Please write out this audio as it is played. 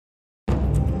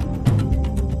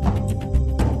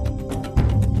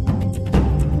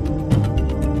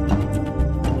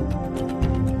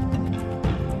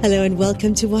Hello and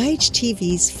welcome to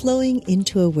YHTV's Flowing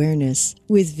into Awareness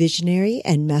with visionary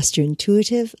and master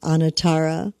intuitive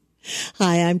Anatara.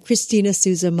 Hi, I'm Christina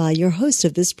Suzama, your host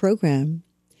of this program.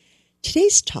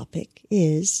 Today's topic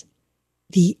is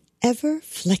the ever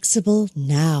flexible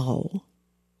now.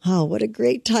 Oh, what a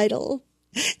great title.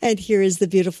 And here is the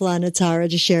beautiful Anatara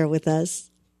to share with us.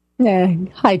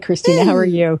 Hi, Christina. How are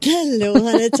you? Hello,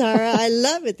 Anatara. I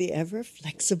love it. The ever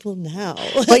flexible now.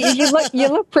 Well, you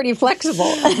look pretty flexible.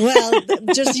 Well,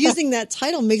 just using that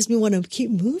title makes me want to keep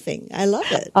moving. I love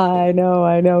it. I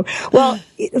know. Well,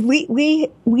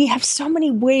 we have so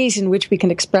many ways in which we can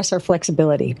express our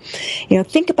flexibility. You know,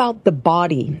 think about the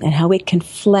body and how it can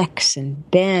flex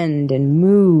and bend and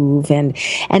move, and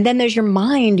then there's your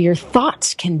mind. Your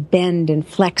thoughts can bend and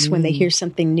flex when they hear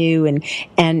something new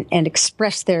and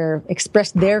express their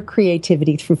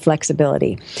creativity through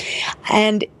flexibility.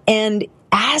 And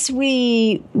as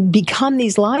we become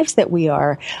these lives that we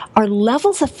are, our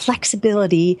levels of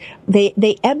flexibility, they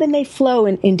ebb and they flow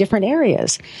in different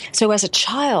areas. So as a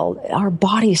child, our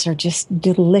bodies are just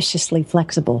deliciously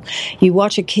flexible. You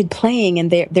watch a kid playing and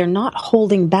they're not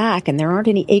holding back, and there aren't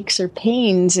any aches or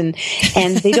pains, and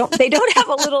they don't have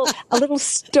a little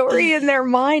story in their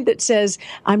mind that says,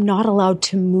 I'm not allowed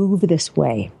to move this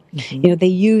way. Mm-hmm. You know, they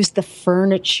use the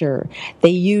furniture, they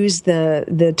use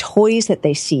the toys that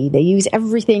they see, they use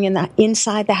everything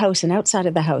inside the house and outside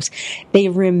of the house. They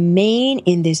remain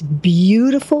in this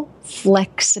beautiful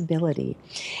flexibility.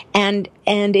 And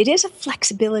it is a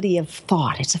flexibility of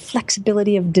thought. It's a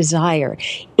flexibility of desire.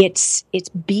 It's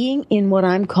being in what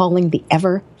I'm calling the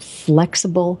ever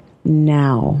flexible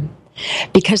now.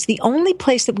 Because the only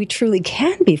place that we truly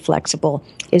can be flexible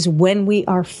is when we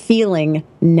are feeling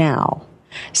now.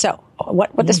 So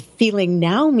what does feeling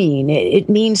now mean? It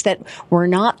means that we're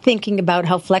not thinking about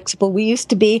how flexible we used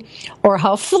to be or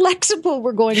how flexible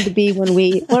we're going to be when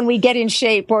we get in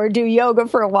shape or do yoga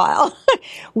for a while.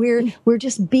 We're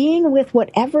just being with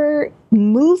whatever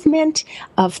movement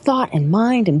of thought and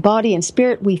mind and body and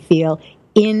spirit we feel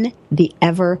in the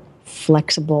ever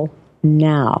flexible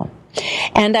now.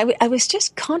 And I was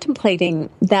just contemplating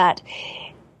that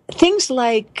things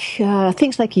like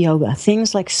yoga,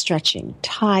 things like stretching,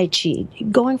 Tai Chi,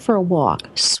 going for a walk,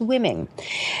 swimming.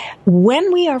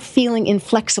 When we are feeling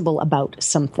inflexible about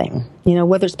something, you know,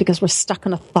 whether it's because we're stuck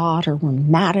in a thought or we're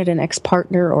mad at an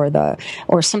ex-partner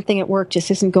or something at work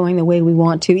just isn't going the way we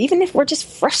want to, even if we're just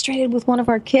frustrated with one of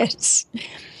our kids.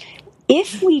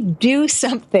 If we do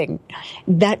something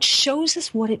that shows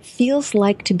us what it feels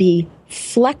like to be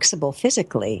flexible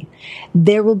physically,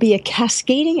 there will be a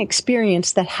cascading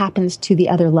experience that happens to the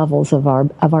other levels of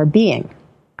our being.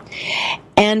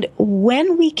 And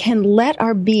when we can let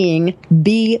our being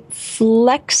be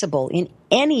flexible in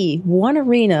any one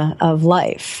arena of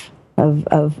life,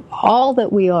 of all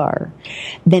that we are,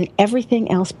 then everything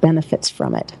else benefits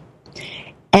from it.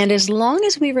 And as long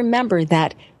as we remember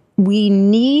that we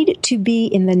need to be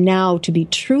in the now to be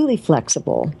truly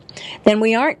flexible, then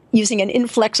we aren't using an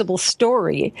inflexible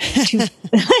story to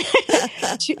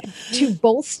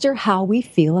bolster how we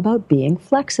feel about being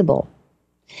flexible.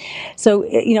 So,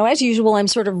 you know, as usual, I'm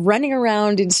sort of running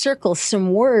around in circles,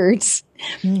 some words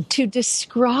to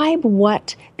describe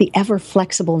what the ever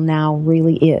flexible now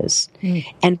really is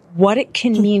and what it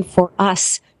can mean for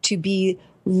us to be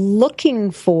looking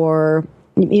for,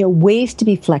 you know, ways to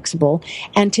be flexible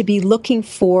and to be looking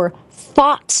for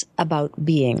thoughts about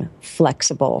being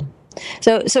flexible.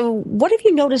 So what have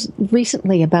you noticed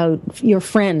recently about your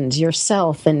friends,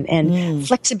 yourself, and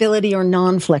flexibility or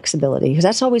non-flexibility? Because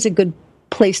that's always a good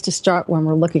place to start when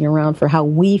we're looking around for how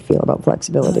we feel about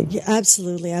flexibility. Yeah,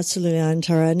 absolutely,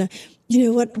 Antara. And you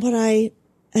know what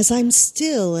as I'm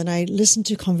still and I listen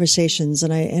to conversations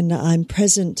and I'm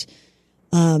present,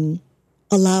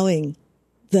 allowing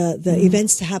the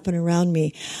events to happen around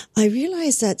me, I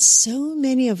realize that so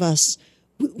many of us,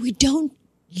 we don't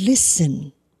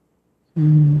listen.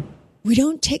 We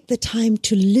don't take the time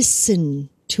to listen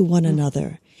to one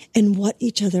another and what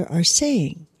each other are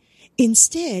saying.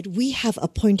 Instead, we have a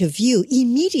point of view,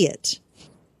 immediate,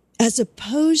 as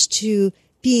opposed to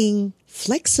being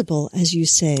flexible, as you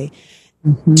say,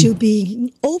 to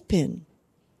being open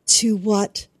to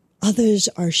what others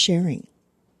are sharing.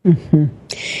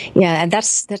 Yeah, and that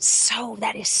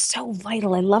is so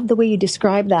vital. I love the way you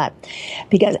describe that,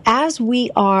 because as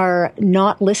we are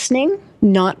not listening,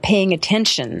 not paying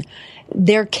attention,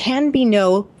 there can be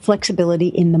no flexibility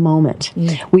in the moment.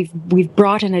 We've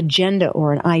brought an agenda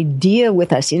or an idea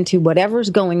with us into whatever's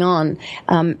going on,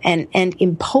 and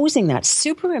imposing that,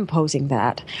 superimposing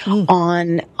that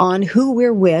on who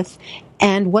we're with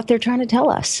and what they're trying to tell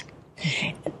us.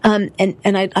 And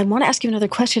I want to ask you another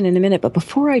question in a minute, but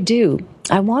before I do,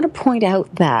 I want to point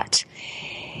out that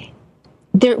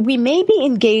we may be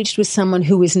engaged with someone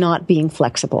who is not being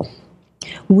flexible.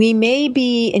 We may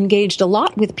be engaged a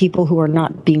lot with people who are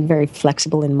not being very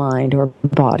flexible in mind or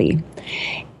body.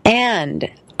 And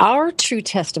our true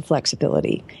test of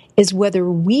flexibility is whether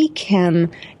we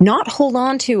can not hold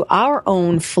on to our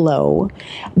own flow,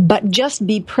 but just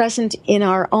be present in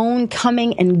our own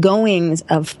coming and goings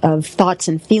of thoughts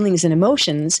and feelings and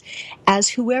emotions as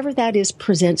whoever that is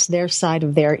presents their side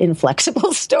of their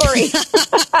inflexible story.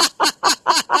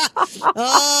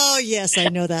 Oh, yes, I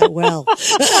know that well.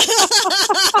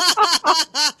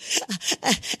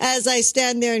 As I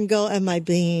stand there and go, am I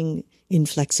being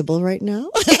inflexible right now?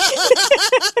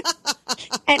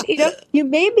 And, you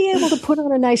may be able to put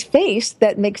on a nice face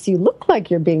that makes you look like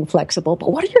you're being flexible,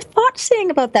 but what are your thoughts saying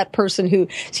about that person who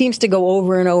seems to go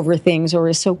over and over things or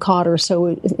is so caught or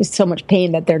so much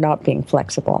pain that they're not being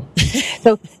flexible?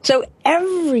 So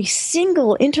every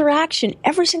single interaction,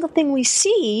 every single thing we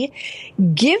see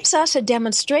gives us a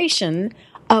demonstration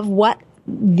of what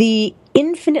the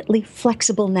infinitely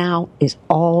flexible now is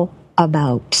all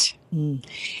about. Mm.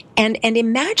 And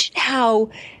imagine how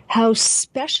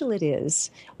special it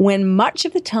is when much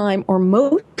of the time or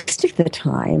most of the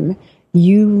time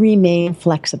you remain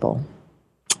flexible.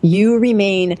 You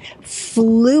remain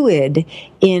fluid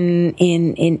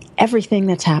in everything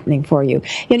that's happening for you.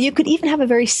 You could even have a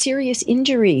very serious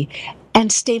injury and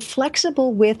stay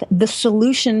flexible with the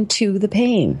solution to the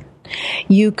pain.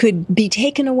 You could be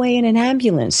taken away in an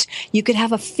ambulance. You could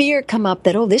have a fear come up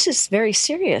that, oh, this is very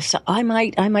serious. I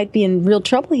might be in real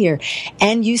trouble here.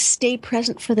 And you stay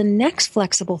present for the next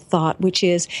flexible thought, which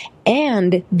is,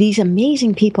 and these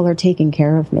amazing people are taking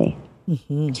care of me.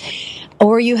 Mm-hmm.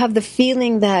 Or you have the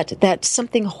feeling that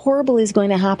something horrible is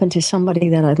going to happen to somebody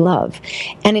that I love.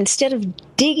 And instead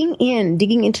of digging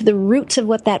into the roots of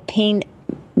what that pain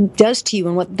does to you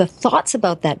and what the thoughts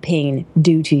about that pain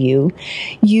do to you,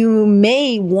 you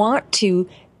may want to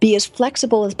be as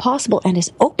flexible as possible and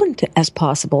as open as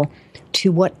possible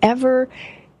to whatever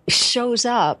shows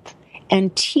up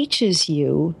and teaches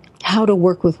you how to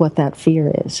work with what that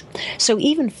fear is. So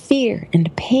even fear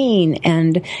and pain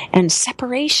and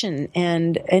separation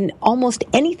and almost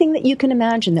anything that you can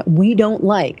imagine that we don't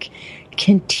like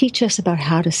can teach us about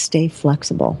how to stay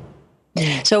flexible.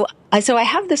 Mm. So I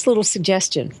have this little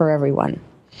suggestion for everyone,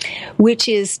 which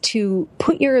is to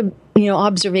put your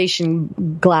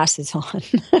observation glasses on,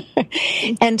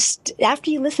 and after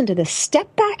you listen to this,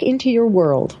 step back into your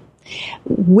world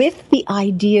with the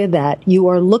idea that you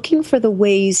are looking for the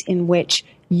ways in which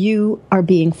you are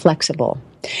being flexible.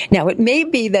 Now, it may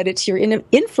be that it's your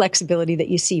inflexibility that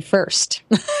you see first.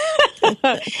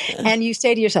 And you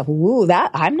say to yourself, ooh,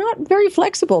 I'm not very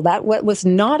flexible. That was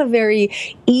not a very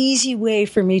easy way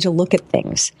for me to look at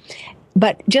things.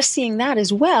 But just seeing that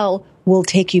as well will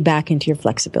take you back into your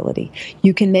flexibility.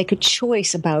 You can make a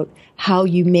choice about how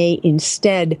you may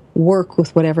instead work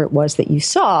with whatever it was that you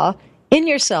saw in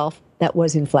yourself that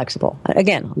was inflexible.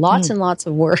 Again, lots and lots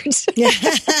of words.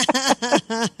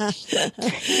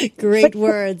 Great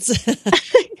words.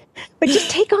 But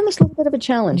just take on this little bit of a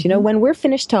challenge. When we're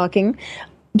finished talking,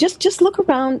 just look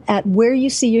around at where you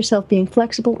see yourself being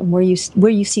flexible and where you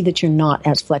see that you're not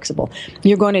as flexible.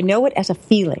 You're going to know it as a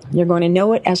feeling. You're going to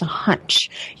know it as a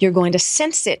hunch. You're going to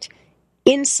sense it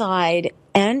inside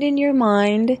and in your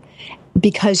mind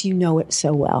because you know it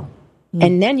so well.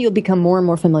 And then you'll become more and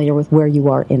more familiar with where you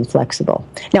are inflexible.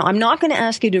 Now, I'm not going to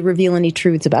ask you to reveal any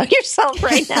truths about yourself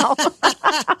right now.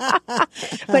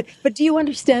 But do you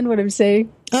understand what I'm saying?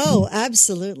 Oh,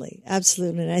 absolutely.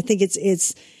 Absolutely. And I think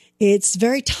it's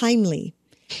very timely.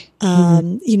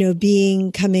 Coming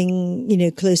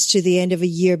close to the end of a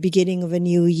year, beginning of a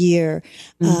new year,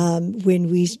 when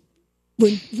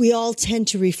we all tend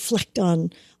to reflect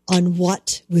on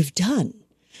what we've done.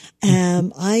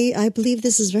 I believe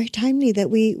this is very timely that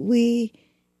we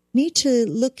need to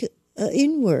look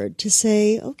inward to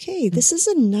say, okay, this is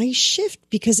a nice shift,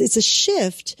 because it's a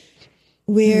shift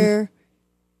where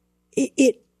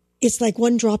it's like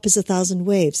one drop is 1,000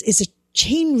 waves. It's a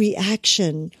chain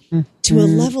reaction to a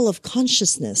level of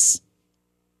consciousness,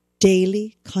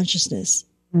 daily consciousness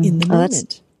in the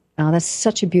moment. That's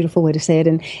such a beautiful way to say it.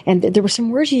 And there were some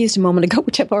words you used a moment ago,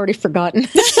 which I've already forgotten.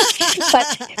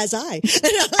 But as I.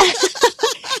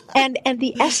 and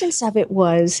the essence of it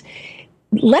was,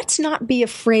 let's not be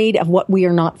afraid of what we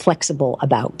are not flexible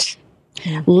about.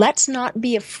 Let's not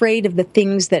be afraid of the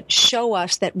things that show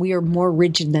us that we are more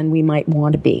rigid than we might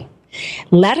want to be.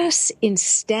 Let us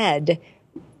instead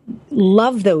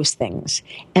love those things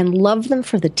and love them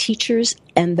for the teachers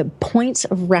and the points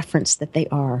of reference that they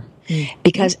are.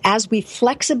 Because as we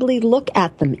flexibly look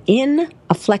at them in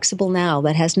a flexible now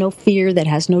that has no fear, that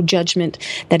has no judgment,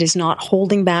 that is not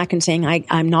holding back and saying,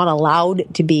 I'm not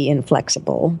allowed to be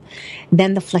inflexible,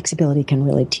 then the flexibility can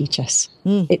really teach us.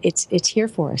 It's here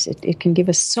for us. It can give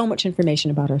us so much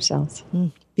information about ourselves.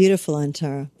 Beautiful,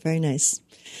 Antara. Very nice.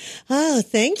 Oh,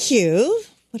 thank you.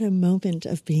 What a moment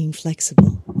of being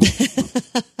flexible.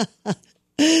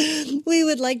 We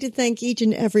would like to thank each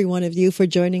and every one of you for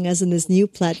joining us in this new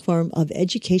platform of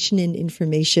education and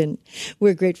information.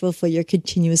 We're grateful for your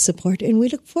continuous support, and we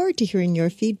look forward to hearing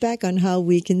your feedback on how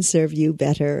we can serve you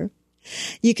better.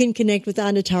 You can connect with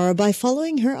Anatara by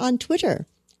following her on Twitter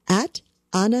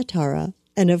 @Anatara,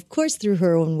 and of course through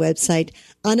her own website,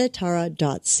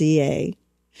 anatara.ca.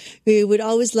 We would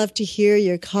always love to hear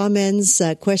your comments,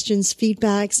 questions,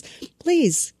 feedbacks.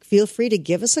 Please feel free to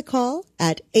give us a call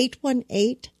at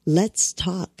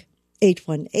 818-LETS-TALK.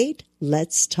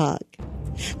 818-LETS-TALK.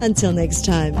 Until next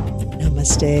time,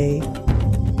 namaste.